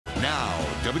Now,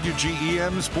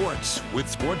 WGEM Sports with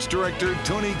Sports Director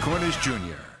Tony Cornish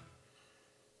Jr.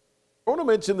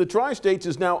 Tournaments in the Tri-States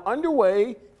is now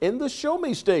underway in the Show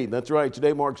Me State. That's right,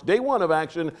 today marks day one of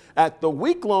action at the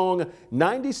week-long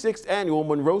 96th Annual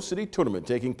Monroe City Tournament,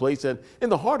 taking place in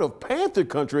the heart of Panther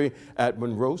Country at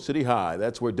Monroe City High.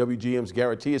 That's where WGEM's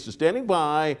Garrett Tias is standing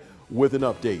by with an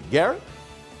update. Garrett?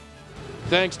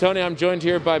 Thanks, Tony. I'm joined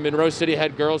here by Monroe City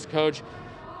head girls coach,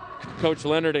 Coach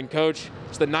Leonard. And Coach,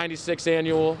 it's the 96th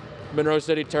Annual Monroe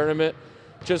City Tournament.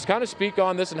 Just kind of speak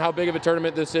on this and how big of a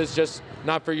tournament this is, just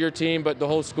not for your team, but the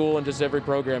whole school and just every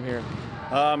program here.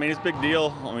 I mean, it's a big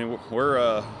deal. I mean,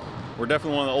 we're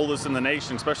definitely one of the oldest in the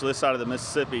nation, especially this side of the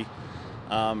Mississippi.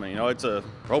 You know, we're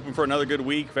hoping for another good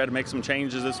week. We've had to make some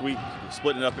changes this week,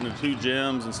 splitting it up into 2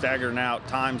 gyms and staggering out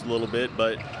times a little bit.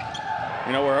 But,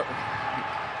 you know, we're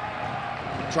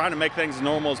trying to make things as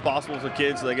normal as possible for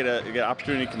kids so they get an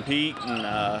opportunity to compete, and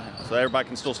so everybody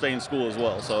can still stay in school as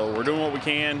well. So we're doing what we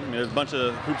can. I mean, there's a bunch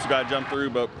of hoops we got to jump through,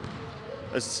 but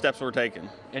that's the steps we're taking.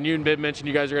 And you mentioned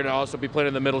you guys are going to also be playing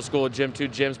in the middle school gym, 2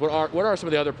 gyms. What are some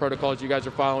of the other protocols you guys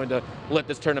are following to let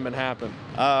this tournament happen?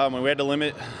 We had to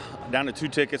limit down to 2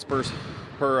 tickets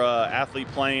per athlete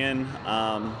playing.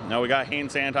 Now we got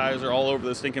hand sanitizer all over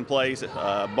the stinking place.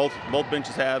 Both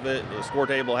benches have it. The score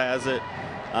table has it.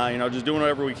 You know, just doing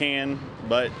whatever we can.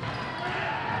 But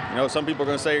you know, some people are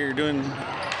going to say you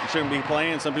shouldn't be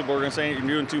playing. Some people are going to say you're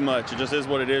doing too much. It just is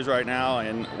what it is right now,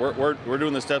 and we're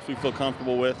doing the steps we feel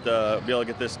comfortable with to be able to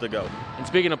get this to go. And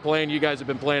speaking of playing, you guys have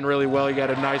been playing really well. You got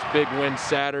a nice big win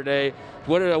Saturday.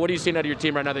 What are you seeing out of your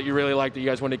team right now that you really like, that you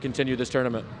guys want to continue this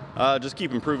tournament? Just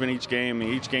keep improving each game.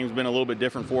 Each game's been a little bit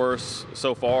different for us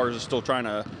so far. Just still trying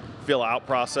to feel out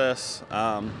process.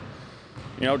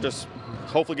 You know, just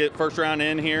hopefully get first round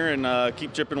in here and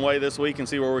keep chipping away this week and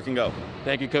see where we can go.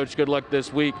 Thank you, Coach. Good luck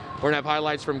this week. We're going to have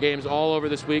highlights from games all over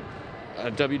this week.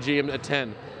 WGEM at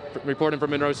 10. Reporting from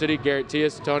Monroe City, Garrett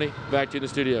Tias. Tony, back to you in the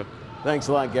studio. Thanks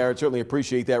a lot, Garrett. Certainly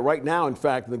appreciate that. Right now, in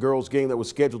fact, in the girls' game that was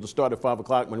scheduled to start at 5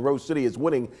 o'clock, Monroe City is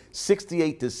winning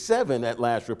 68-7 at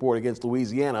last report against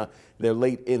Louisiana. They're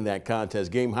late in that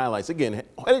contest. Game highlights, again,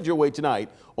 headed your way tonight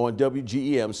on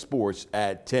WGEM Sports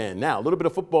at 10. Now, a little bit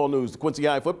of football news. The Quincy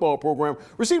High football program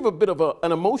received a bit of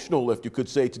an emotional lift, you could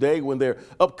say, today when their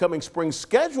upcoming spring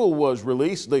schedule was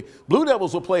released. The Blue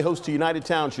Devils will play host to United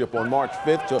Township on March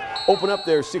 5th to open up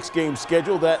their 6-game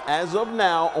schedule that, as of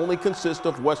now, only consists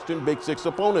of Western Big Six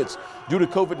opponents. Due to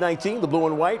COVID-19, the Blue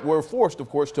and White were forced, of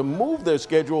course, to move their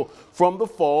schedule from the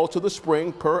fall to the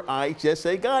spring per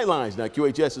IHSA guidelines. Now,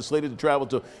 QHS is slated to travel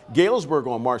to Galesburg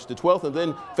on March the 12th and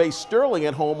then face Sterling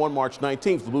at home on March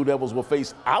 19th. The Blue Devils will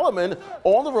face Alleman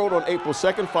on the road on April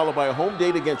 2nd, followed by a home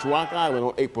date against Rock Island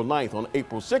on April 9th. On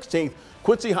April 16th,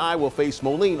 Quincy High will face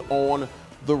Moline on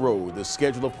the road. The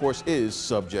schedule, of course, is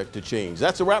subject to change.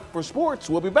 That's a wrap for sports.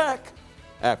 We'll be back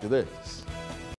after this.